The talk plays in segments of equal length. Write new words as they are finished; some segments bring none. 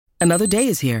Another day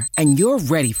is here, and you're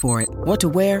ready for it. What to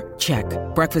wear? Check.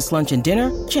 Breakfast, lunch, and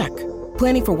dinner? Check.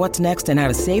 Planning for what's next and how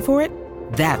to save for it?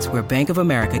 That's where Bank of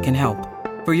America can help.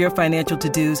 For your financial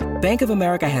to-dos, Bank of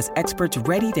America has experts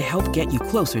ready to help get you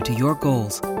closer to your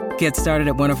goals. Get started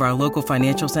at one of our local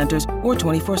financial centers or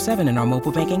 24/7 in our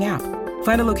mobile banking app.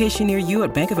 Find a location near you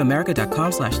at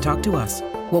bankofamerica.com/talktous.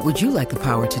 What would you like the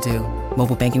power to do?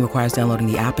 Mobile banking requires downloading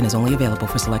the app and is only available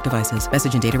for select devices.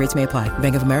 Message and data rates may apply.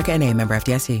 Bank of America N.A., member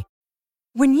FDIC.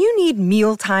 When you need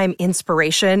mealtime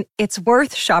inspiration, it's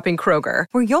worth shopping Kroger,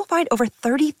 where you'll find over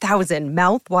 30,000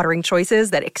 mouth-watering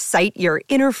choices that excite your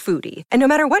inner foodie. And no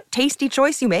matter what tasty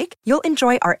choice you make, you'll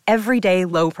enjoy our everyday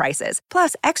low prices,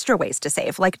 plus extra ways to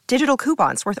save, like digital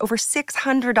coupons worth over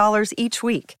 $600 each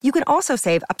week. You can also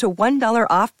save up to $1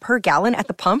 off per gallon at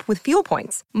the pump with fuel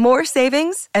points. More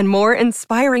savings and more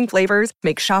inspiring flavors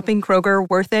make shopping Kroger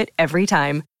worth it every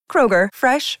time. Kroger,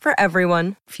 fresh for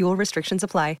everyone. Fuel restrictions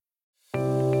apply.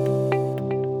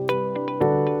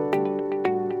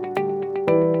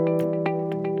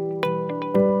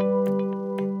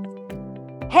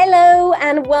 Hello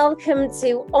and welcome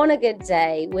to On a Good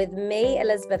Day with me,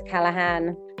 Elizabeth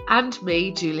Callaghan. And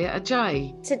me, Julia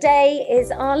Ajayi. Today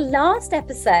is our last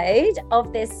episode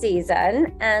of this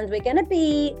season, and we're going to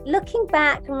be looking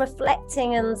back and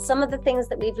reflecting on some of the things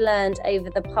that we've learned over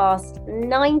the past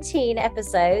 19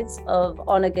 episodes of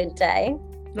On a Good Day.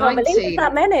 Can't believe it's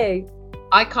that many.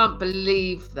 I can't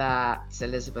believe that,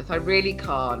 Elizabeth. I really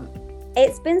can't.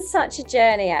 It's been such a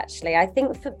journey, actually, I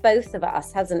think for both of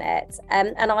us, hasn't it?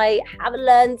 And I have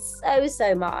learned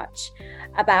so much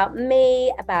about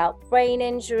me, about brain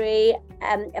injury,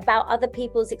 about other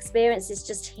people's experiences,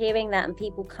 just hearing that and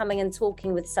people coming and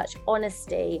talking with such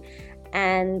honesty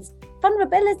and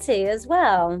vulnerability as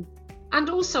well. And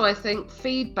also, I think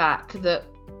feedback that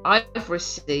I've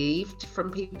received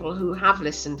from people who have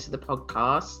listened to the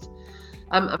podcast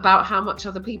about how much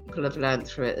other people have learned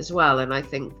through it as well. And I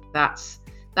think that's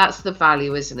the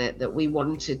value, isn't it, that we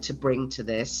wanted to bring to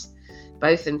this,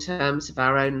 both in terms of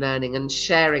our own learning and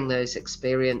sharing those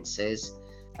experiences.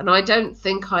 And I don't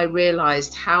think I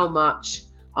realised how much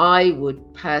I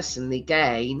would personally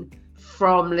gain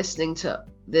from listening to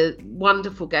the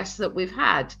wonderful guests that we've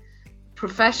had,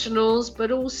 professionals,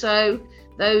 but also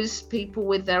those people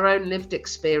with their own lived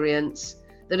experience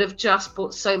that have just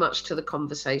brought so much to the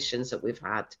conversations that we've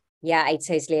had. Yeah, I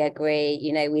totally agree.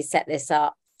 You know, we set this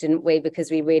up, didn't we,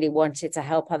 because we really wanted to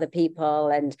help other people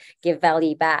and give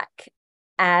value back.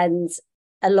 And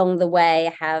along the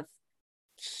way have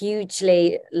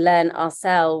hugely learned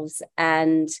ourselves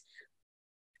and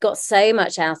got so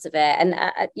much out of it. And,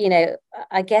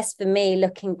 I guess for me,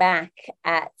 looking back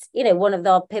at, one of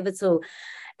the pivotal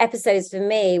episodes for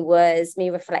me was me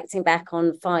reflecting back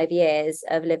on 5 years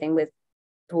of living with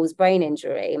Paul's brain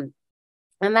injury.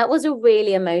 And that was a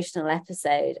really emotional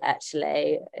episode,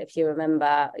 actually, if you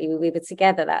remember. We were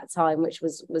together that time, which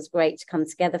was great to come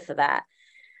together for that.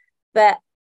 But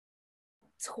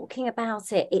talking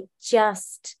about it, it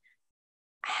just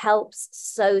helps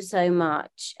so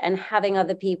much. And having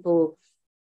other people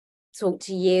talk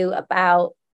to you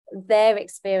about their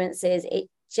experiences, it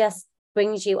just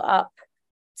brings you up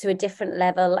to a different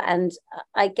level. And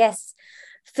I guess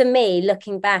for me,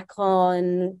 looking back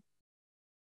on,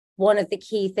 one of the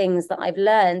key things that I've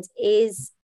learned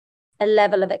is a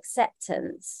level of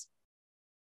acceptance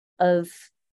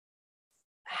of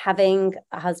having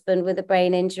a husband with a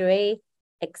brain injury,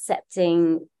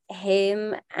 accepting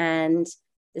him and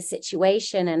the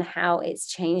situation and how it's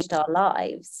changed our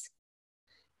lives.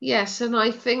 Yes, and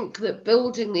I think that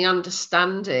building the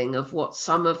understanding of what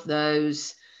some of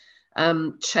those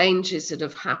changes that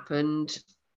have happened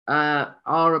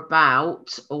are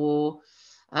about, or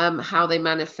how they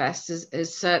manifest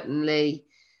is certainly,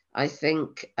 I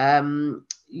think,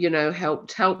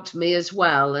 helped me as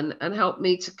well, and helped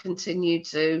me to continue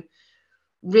to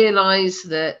realize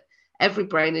that every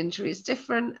brain injury is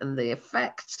different and the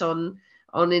effects on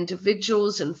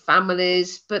individuals and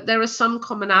families. But there are some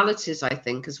commonalities, I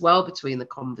think, as well between the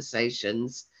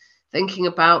conversations, thinking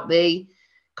about the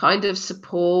kind of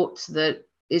support that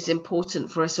is important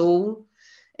for us all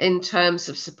in terms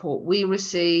of support we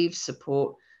receive,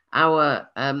 support our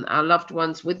loved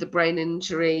ones with the brain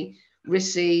injury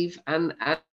receive, and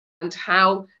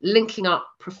how linking up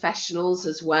professionals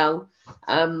as well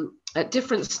at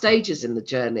different stages in the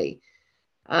journey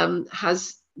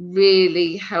has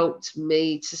really helped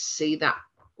me to see that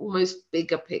almost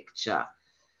bigger picture.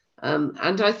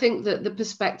 And I think that the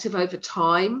perspective over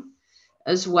time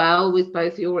as well, with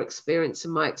both your experience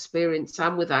and my experience,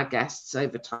 and with our guests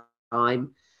over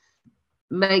time,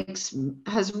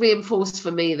 has reinforced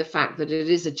for me the fact that it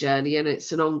is a journey and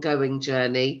it's an ongoing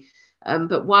journey,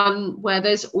 but one where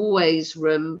there's always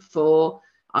room for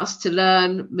us to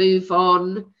learn, move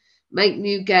on, make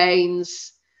new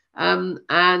gains, and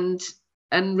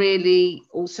really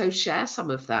also share some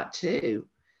of that too.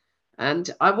 And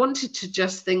I wanted to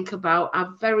just think about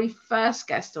our very first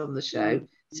guest on the show,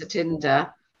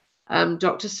 Satinder,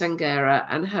 Dr. Sangera,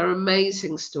 and her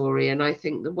amazing story. And I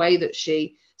think the way that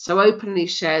she so openly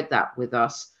shared that with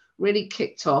us really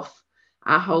kicked off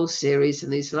our whole series in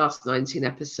these last 19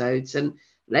 episodes and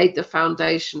laid the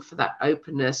foundation for that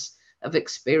openness of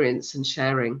experience and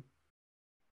sharing.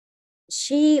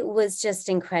 She was just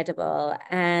incredible,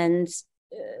 and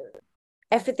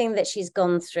everything that she's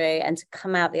gone through, and to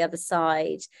come out the other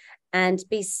side and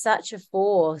be such a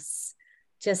force,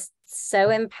 just so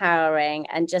empowering,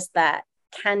 and just that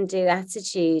can-do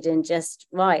attitude, and just,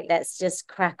 right, let's just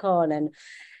crack on. And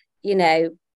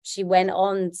she went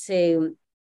on to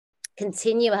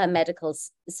continue her medical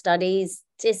studies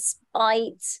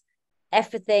despite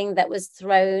everything that was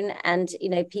thrown, and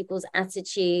people's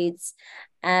attitudes,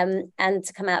 and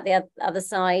to come out the other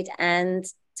side and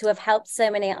to have helped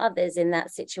so many others in that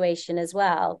situation as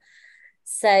well.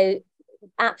 So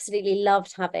absolutely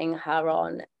loved having her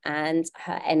on, and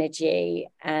her energy,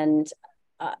 and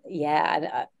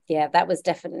that was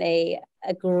definitely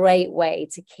a great way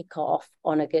to kick off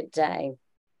on a good day.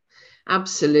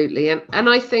 Absolutely. And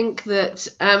I think that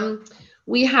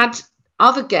we had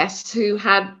other guests who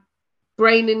had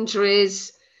brain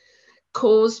injuries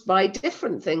caused by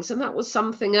different things, and that was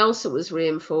something else that was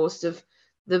reinforced, of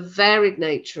the varied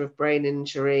nature of brain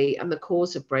injury and the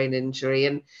cause of brain injury.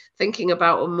 And thinking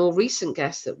about a more recent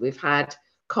guest that we've had,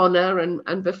 Connor,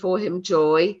 and before him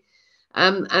Joy,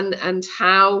 and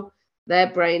how their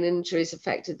brain injuries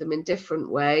affected them in different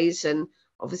ways. And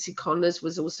obviously Connor's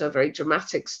was also a very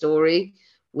dramatic story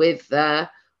with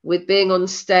being on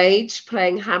stage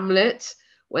playing Hamlet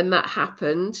when that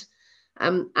happened,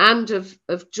 and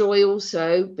of Joy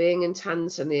also being in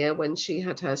Tanzania when she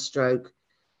had her stroke.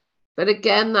 But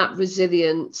again, that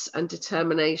resilience and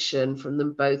determination from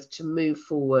them both to move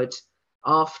forward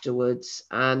afterwards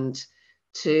and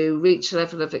to reach a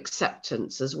level of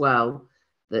acceptance as well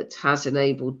that has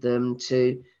enabled them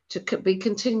to be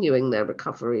continuing their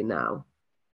recovery now.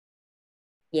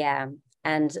 Yeah,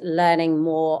 and learning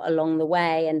more along the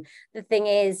way. And the thing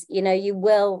is,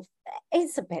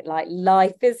 it's a bit like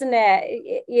life, isn't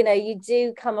it?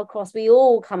 We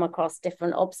all come across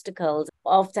different obstacles.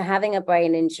 After having a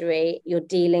brain injury, you're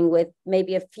dealing with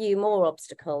maybe a few more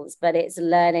obstacles, but it's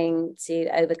learning to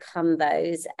overcome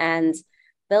those, and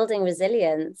building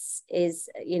resilience is,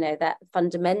 that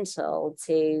fundamental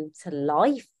to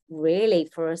life, really,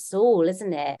 for us all,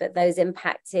 isn't it? But those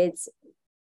impacted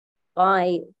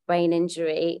by brain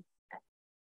injury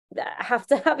have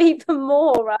to have even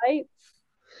more, right?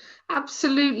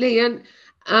 Absolutely. And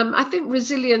I think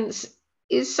resilience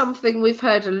is something we've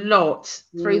heard a lot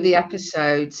through the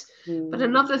episodes. But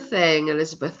another thing,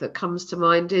 Elizabeth, that comes to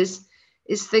mind is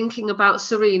thinking about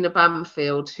Serena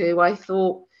Bamfield, who I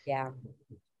thought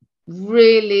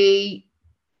really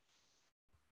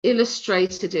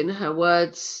illustrated in her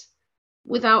words,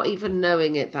 without even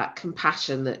knowing it, that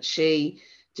compassion that she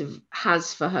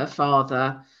has for her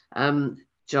father,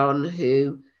 John,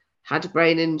 who had a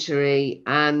brain injury,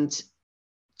 and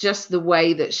just the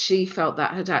way that she felt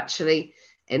that had actually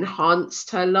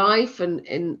enhanced her life, and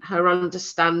in her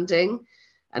understanding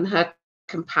and her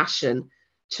compassion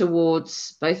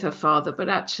towards both her father, but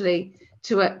actually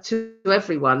to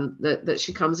everyone that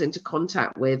she comes into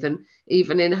contact with. And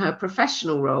even in her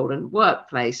professional role and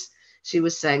workplace, she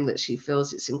was saying that she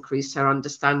feels it's increased her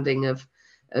understanding of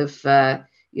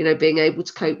being able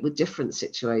to cope with different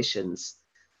situations.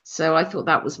 So I thought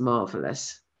that was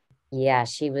marvelous. Yeah,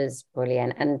 she was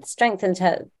brilliant, and strengthened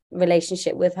her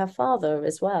relationship with her father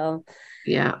as well.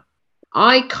 Yeah.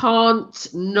 I can't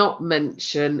not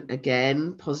mention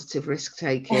again positive risk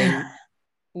taking.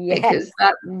 Yes. Because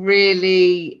that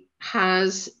really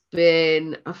has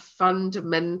been a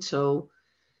fundamental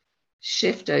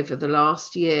shift over the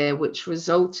last year, which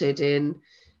resulted in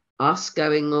us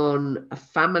going on a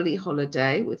family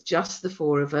holiday with just the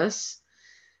four of us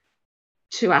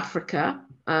to Africa,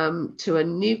 to a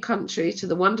new country, to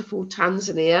the wonderful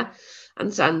Tanzania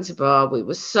and Zanzibar. We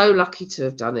were so lucky to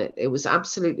have done it. It was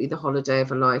absolutely the holiday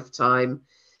of a lifetime.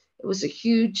 It was a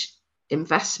huge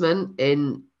investment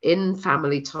in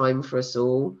family time for us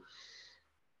all.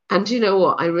 And you know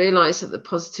what? I realized that the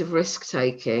positive risk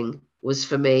taking was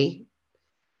for me.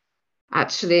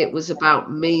 Actually, it was about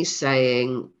me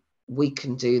saying, we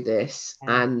can do this.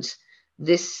 And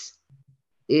this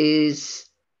is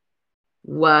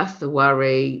worth the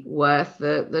worry, worth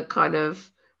the kind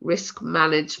of risk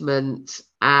management.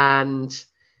 And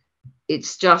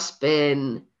it's just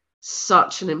been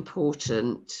such an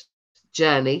important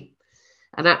journey.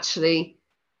 And actually,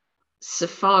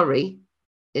 safari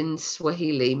in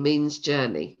Swahili means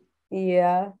journey.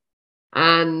 Yeah.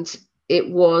 And it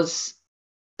was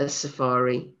a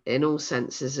safari in all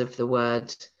senses of the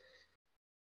word.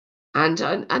 And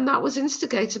that was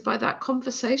instigated by that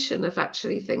conversation of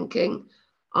actually thinking,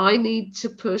 I need to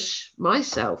push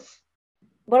myself.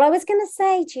 Well, I was going to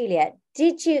say, Juliet,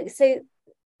 so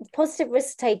positive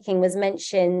risk taking was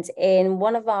mentioned in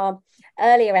one of our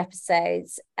earlier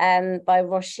episodes by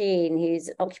Roisin, who's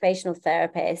an occupational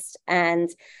therapist. And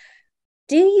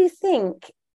do you think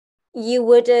you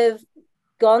would have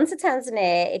gone to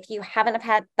Tanzania if you haven't have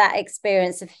had that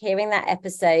experience of hearing that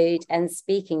episode and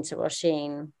speaking to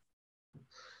Roisin?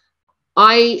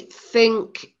 I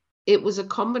think it was a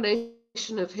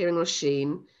combination of hearing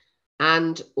Roisin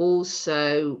and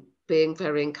also being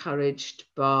very encouraged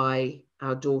by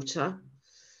our daughter.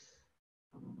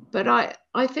 But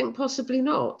I think possibly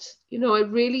not. I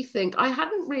really think I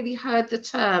hadn't really heard the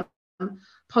term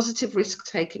positive risk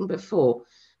taking before.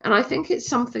 And I think it's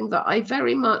something that I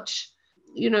very much,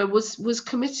 was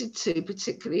committed to,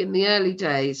 particularly in the early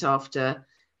days after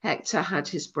Hector had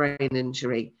his brain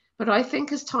injury. But I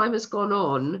think as time has gone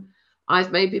on,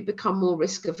 I've maybe become more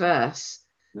risk averse.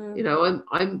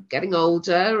 I'm getting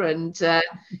older and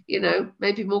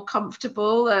maybe more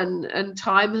comfortable, and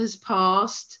time has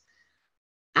passed,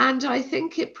 and I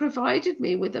think it provided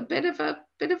me with a bit of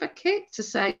a kick to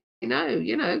say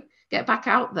no, get back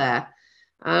out there,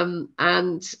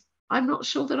 and I'm not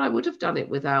sure that I would have done it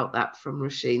without that from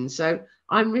Roisin. So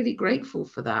I'm really grateful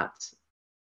for that.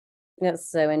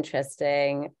 That's so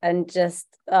interesting, and just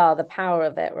the power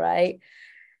of it, right?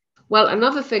 Well,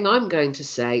 another thing I'm going to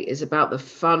say is about the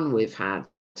fun we've had,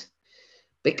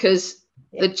 because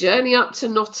the journey up to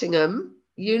Nottingham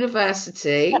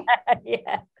University,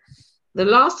 yeah. The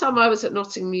last time I was at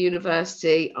Nottingham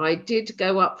University, I did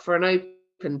go up for an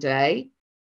open day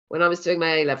when I was doing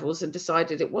my A-levels and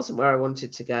decided it wasn't where I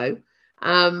wanted to go.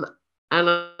 And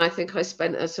I think I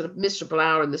spent a sort of miserable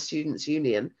hour in the Students'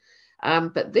 Union.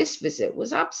 But this visit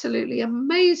was absolutely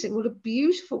amazing. What a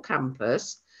beautiful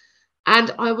campus.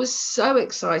 And I was so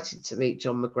excited to meet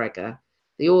John McGregor,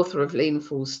 the author of Lean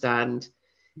Full Stand.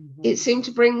 Mm-hmm. It seemed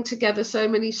to bring together so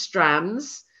many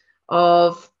strands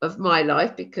of my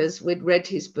life, because we'd read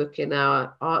his book in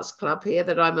our arts club here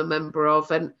that I'm a member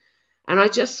of. And I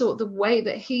just thought the way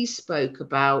that he spoke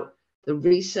about the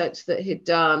research that he'd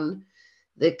done,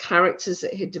 the characters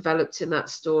that he'd developed in that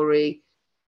story,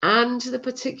 and the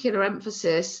particular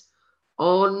emphasis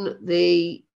on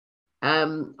the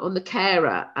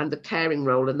carer and the caring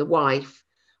role and the wife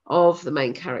of the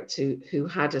main character who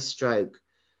had a stroke.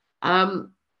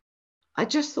 I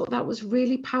just thought that was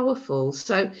really powerful.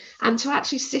 So, and to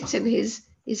actually sit in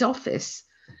his office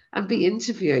and be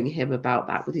interviewing him about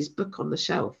that with his book on the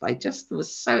shelf, I just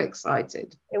was so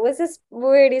excited. It was this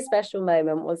really special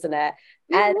moment, wasn't it?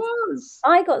 It was.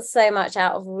 I got so much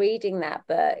out of reading that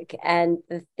book, and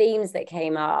the themes that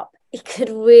came up, it could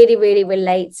really, really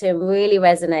relate to and really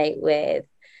resonate with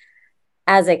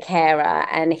as a carer.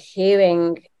 And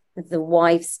hearing the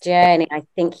wife's journey, I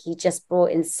think he just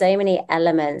brought in so many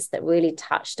elements that really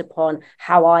touched upon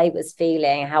how I was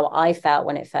feeling, how I felt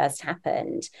when it first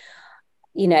happened.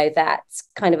 That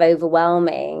kind of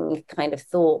overwhelming kind of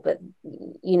thought, but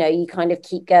you kind of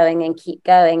keep going,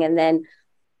 and then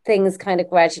things kind of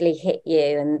gradually hit you,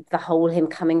 and the whole him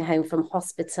coming home from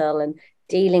hospital and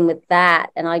dealing with that.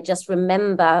 And I just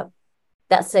remember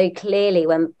that so clearly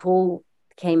when Paul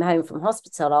came home from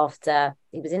hospital after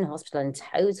he was in hospital in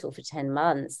total for 10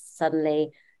 months,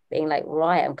 suddenly being like,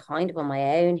 right, I'm kind of on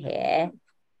my own here.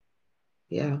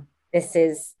 Yeah. This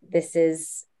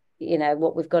is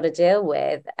what we've got to deal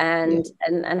with, and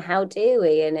how do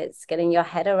we? And it's getting your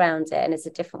head around it, and it's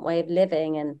a different way of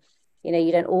living, and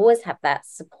you don't always have that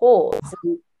support.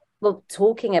 And, well,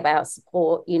 talking about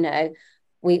support,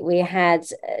 we had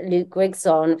Luke Griggs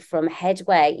on from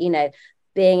Headway,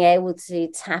 being able to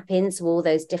tap into all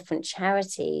those different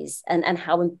charities, and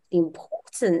how the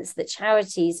importance that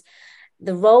charities,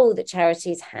 the role that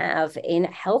charities have in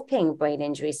helping brain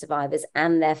injury survivors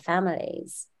and their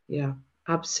families. Yeah,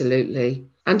 absolutely.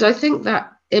 And I think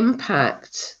that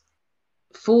impact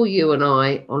for you and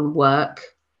I on work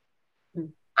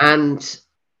and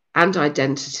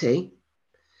identity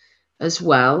as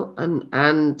well,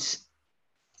 and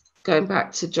going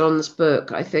back to John's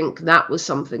book, I think that was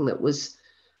something that was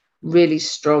really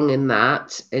strong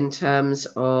in terms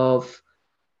of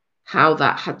how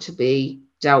that had to be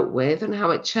dealt with and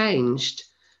how it changed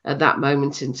at that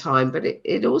moment in time. But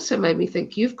it also made me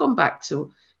think, you've gone back to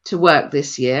work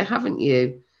this year, haven't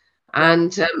you?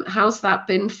 And how's that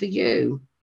been for you?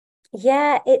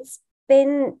 Yeah, it's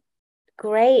been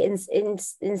great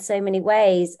in so many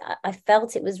ways. I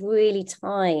felt it was really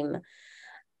time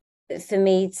for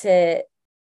me to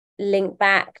link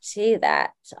back to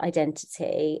that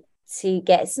identity, to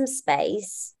get some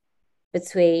space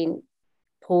between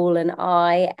Paul and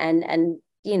I, and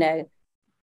you know,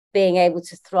 being able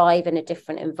to thrive in a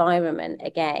different environment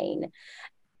again.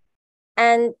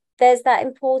 And there's that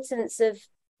importance of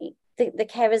the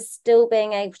carers still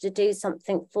being able to do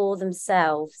something for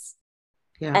themselves,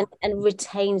 and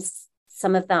retain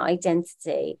some of that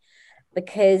identity,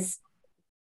 because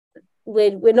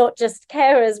we're not just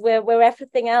carers, we're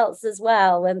everything else as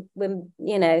well. When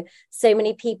you know, so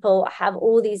many people have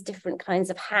all these different kinds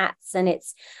of hats, and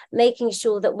it's making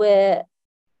sure that we're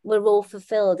all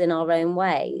fulfilled in our own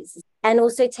ways, and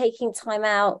also taking time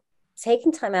out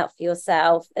for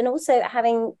yourself, and also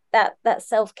having that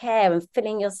self-care and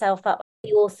filling yourself up.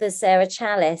 The author Sarah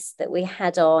Chalice that we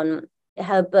had on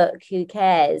her book Who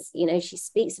Cares, you know, she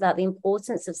speaks about the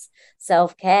importance of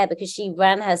self-care, because she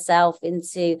ran herself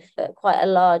into quite a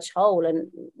large hole and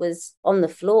was on the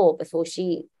floor before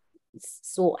she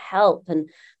sought help. And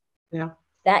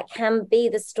that can be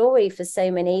the story for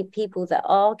so many people that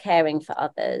are caring for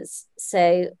others.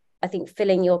 So I think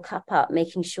filling your cup up,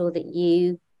 making sure that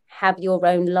you have your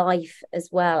own life as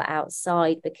well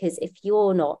outside, because if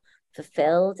you're not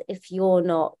fulfilled, if you're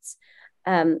not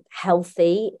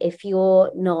healthy, if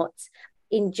you're not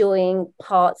enjoying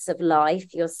parts of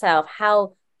life yourself,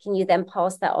 how can you then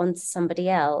pass that on to somebody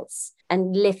else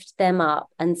and lift them up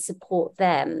and support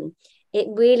them? It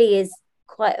really is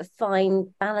quite a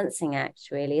fine balancing act,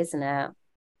 really, isn't it?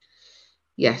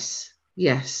 Yes.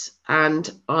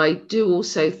 And I do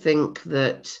also think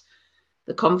that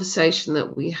the conversation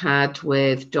that we had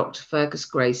with Dr. Fergus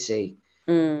Gracie,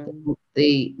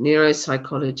 the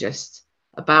neuropsychologist,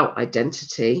 about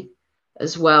identity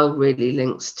as well, really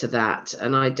links to that.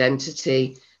 An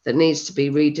identity that needs to be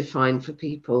redefined for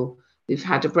people who've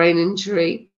had a brain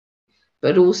injury,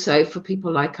 but also for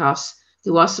people like us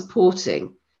who are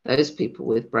supporting those people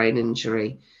with brain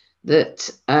injury.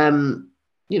 That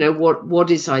you know,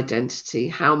 what is identity?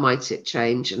 How might it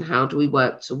change? And how do we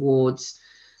work towards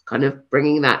kind of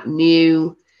bringing that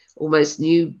almost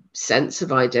new sense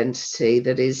of identity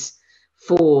that is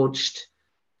forged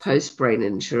post brain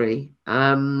injury,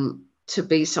 to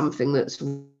be something that's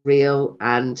real,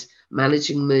 and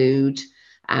managing mood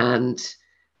and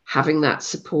having that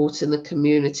support in the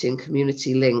community and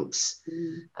community links.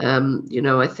 You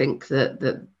know, I think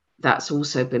that's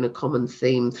also been a common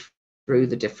theme through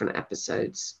the different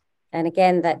episodes. And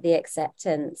again, that the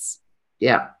acceptance,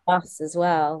 us as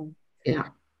well.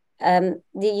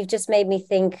 You've just made me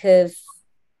think of,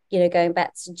 you know, going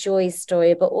back to Joy's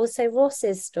story, but also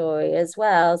Ross's story as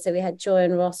well. So we had Joy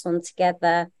and Ross on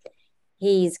together.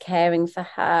 He's caring for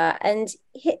her, and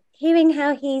hearing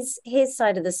how his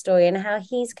side of the story and how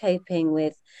he's coping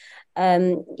with,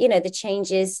 you know, the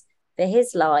changes for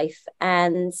his life,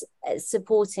 and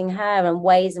supporting her, and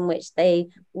ways in which they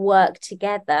work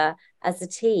together as a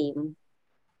team.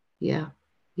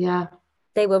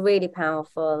 They were really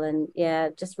powerful, and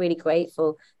just really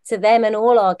grateful to them and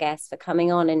all our guests for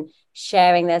coming on and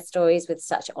sharing their stories with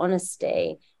such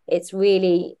honesty. It's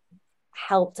really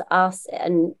helped us,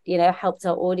 and you know, helped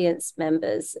our audience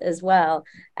members as well.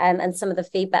 And some of the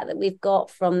feedback that we've got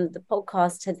from the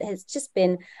podcast has just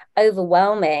been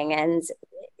overwhelming, and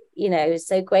you know,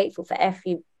 so grateful for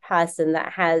every person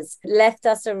that has left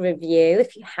us a review.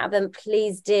 If you haven't,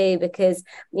 please do, because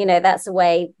you know, that's a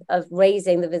way of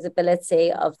raising the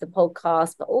visibility of the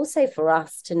podcast, but also for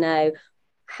us to know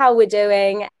how we're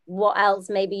doing, what else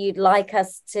maybe you'd like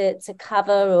us to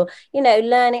cover, or you know,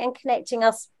 learning and connecting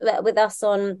us with us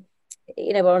on,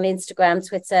 you know, we're on Instagram,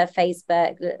 Twitter,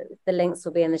 Facebook. The links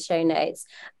will be in the show notes.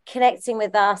 Connecting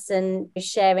with us and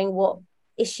sharing what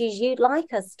issues you'd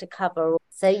like us to cover.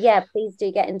 So please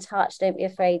do get in touch. Don't be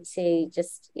afraid to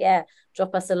just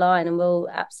drop us a line, and we'll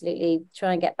absolutely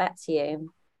try and get back to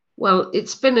you. Well,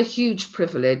 it's been a huge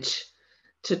privilege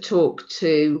to talk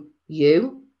to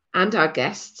you and our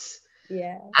guests.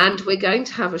 And we're going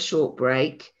to have a short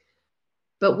break,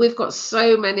 but we've got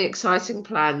so many exciting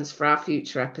plans for our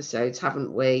future episodes,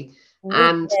 haven't we?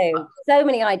 And so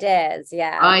many ideas.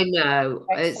 I know.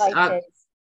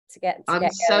 I'm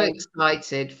so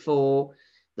excited for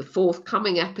the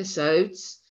forthcoming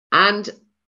episodes. And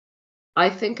I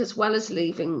think, as well as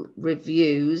leaving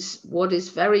reviews, what is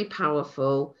very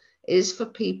powerful is for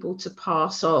people to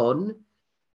pass on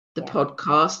the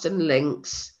podcast and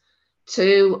links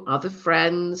to other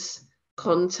friends,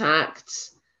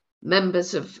 contacts,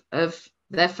 members of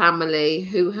their family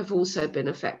who have also been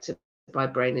affected by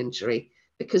brain injury,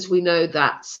 because we know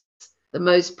that's the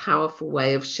most powerful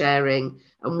way of sharing,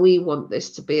 and we want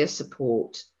this to be a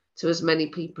support to as many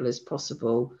people as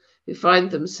possible who find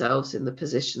themselves in the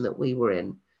position that we were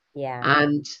in.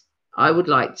 And I would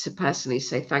like to personally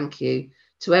say thank you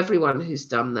to everyone who's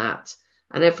done that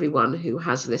and everyone who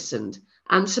has listened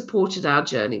and supported our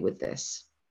journey with this.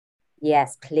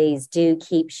 Yes, please do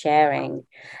keep sharing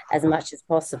as much as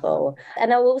possible.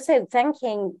 And I'm also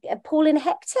thanking Paul and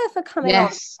Hector for coming on.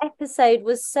 The episode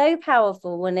was so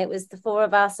powerful when it was the four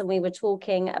of us and we were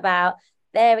talking about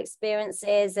their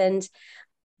experiences and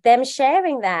them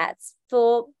sharing that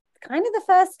for kind of the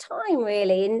first time,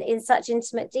 really, in such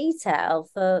intimate detail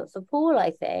for Paul, I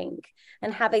think,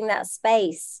 and having that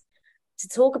space to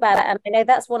talk about it. And I know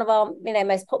that's one of our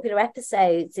most popular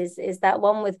episodes is that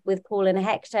one with Paul and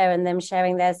Hector, and them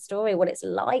sharing their story, what it's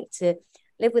like to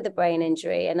live with a brain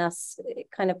injury, and us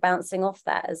kind of bouncing off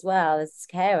that as well as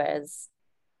carers.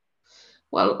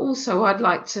 Well, also I'd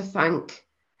like to thank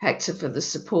Hector for the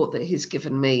support that he's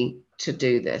given me to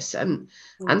do this and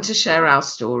to share our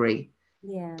story,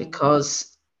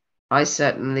 because I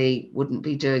certainly wouldn't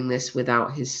be doing this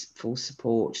without his full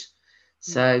support.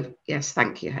 So yes,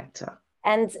 thank you, Hector.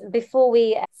 And before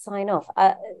we sign off,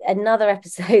 another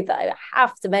episode that I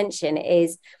have to mention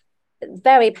is a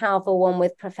very powerful one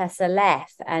with Professor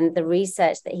Leff and the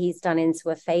research that he's done into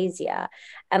aphasia.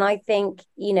 And I think,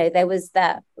 there was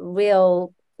that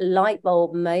real light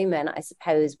bulb moment, I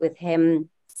suppose, with him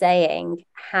saying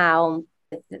how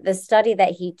the study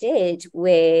that he did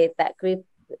with that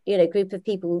group of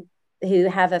people who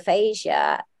have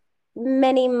aphasia,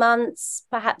 many months,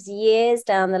 perhaps years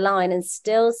down the line, and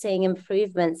still seeing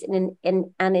improvements in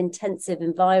an intensive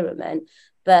environment.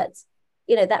 But,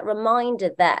 that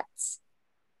reminder that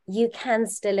you can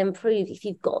still improve if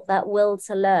you've got that will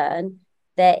to learn,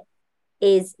 there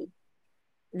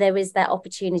is that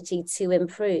opportunity to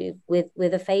improve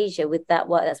with aphasia, with that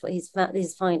work. That's what he's found,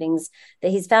 these findings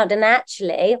that he's found. And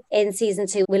actually, in season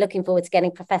 2, we're looking forward to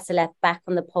getting Professor Leff back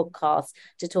on the podcast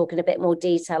to talk in a bit more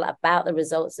detail about the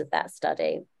results of that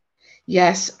study.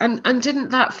 Yes, and didn't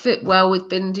that fit well with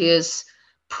Bindia's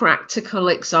practical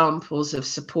examples of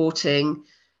supporting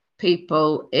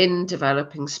people in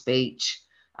developing speech,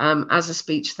 as a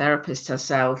speech therapist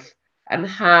herself, and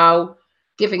how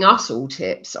giving us all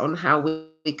tips on how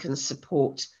we can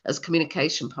support as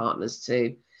communication partners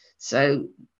too. So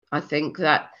I think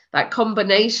that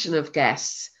combination of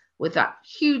guests with that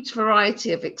huge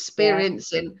variety of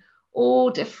experience in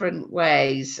all different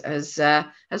ways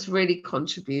has really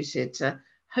contributed to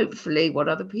hopefully what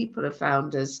other people have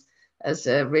found as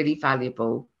a really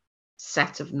valuable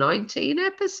set of 19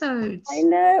 episodes. I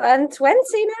know, and 20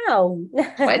 now.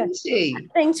 20. I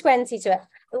think 20 to it.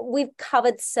 We've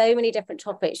covered so many different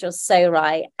topics, you're so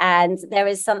right. And there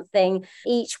is something,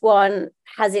 each one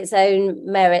has its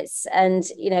own merits and,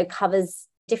 covers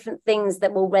different things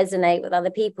that will resonate with other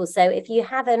people. So if you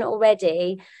haven't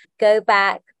already, go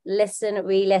back, listen,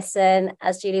 re-listen,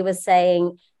 as Julie was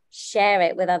saying, share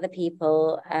it with other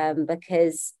people,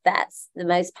 because that's the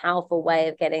most powerful way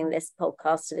of getting this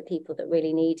podcast to the people that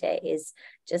really need it, is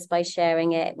just by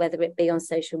sharing it, whether it be on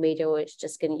social media or it's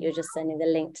just you're just sending the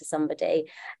link to somebody,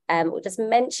 or just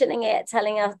mentioning it,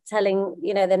 telling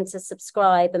them to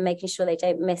subscribe and making sure they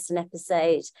don't miss an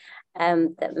episode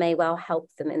that may well help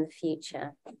them in the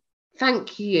future.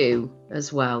 Thank you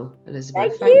as well,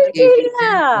 Elizabeth. Thank you,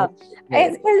 Julia.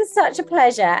 It's been such a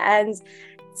pleasure. And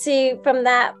from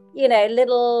that,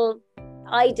 little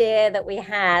idea that we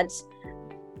had,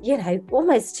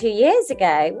 almost 2 years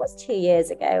ago, it was 2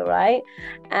 years ago, right?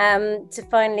 To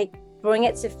finally bring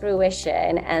it to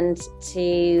fruition and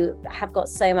to have got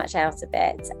so much out of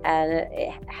it. And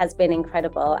it has been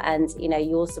incredible. And,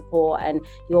 your support and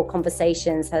your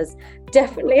conversations has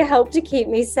definitely helped to keep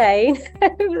me sane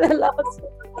over the last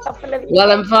couple of years.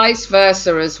 Well, and vice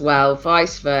versa as well.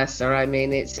 Vice versa. I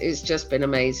mean, it's just been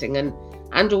amazing.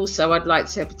 And also, I'd like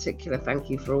to say a particular thank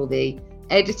you for all the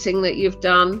editing that you've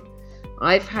done.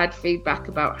 I've had feedback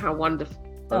about how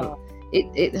wonderful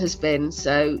it has been.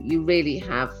 So you really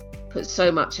have put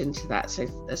so much into that. So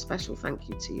a special thank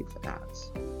you to you for that.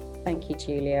 Thank you,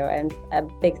 Julia, and a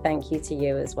big thank you to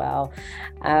you as well.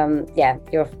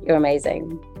 You're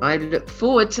amazing. I look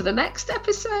forward to the next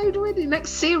episode with the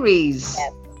next series.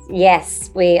 Yes,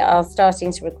 we are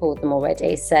starting to record them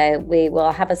already. So we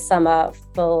will have a summer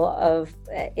full of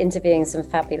interviewing some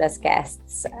fabulous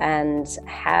guests and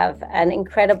have an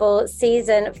incredible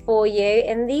season for you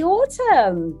in the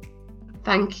autumn.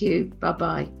 Thank you.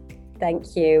 Bye-bye.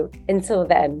 Thank you. Until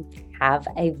then, have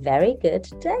a very good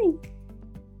day.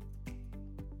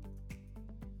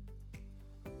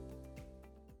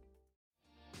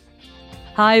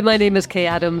 Hi, my name is Kay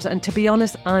Adams, and to be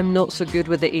honest, I'm not so good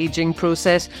with the ageing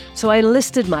process, so I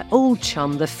enlisted my old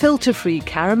chum, the filter-free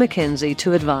Cara McKenzie,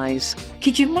 to advise.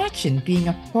 Could you imagine being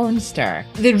a porn star?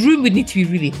 The room would need to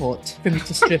be really hot for me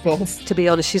to strip off. To be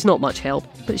honest, she's not much help,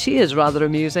 but she is rather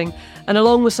amusing. And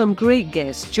along with some great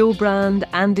guests, Joe Brand,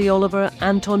 Andy Oliver,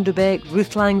 Anton Dubeck,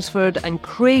 Ruth Langsford and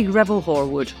Craig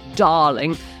Revel-Horwood,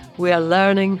 darling, we are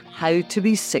learning how to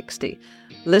be 60.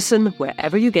 Listen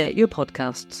wherever you get your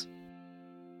podcasts.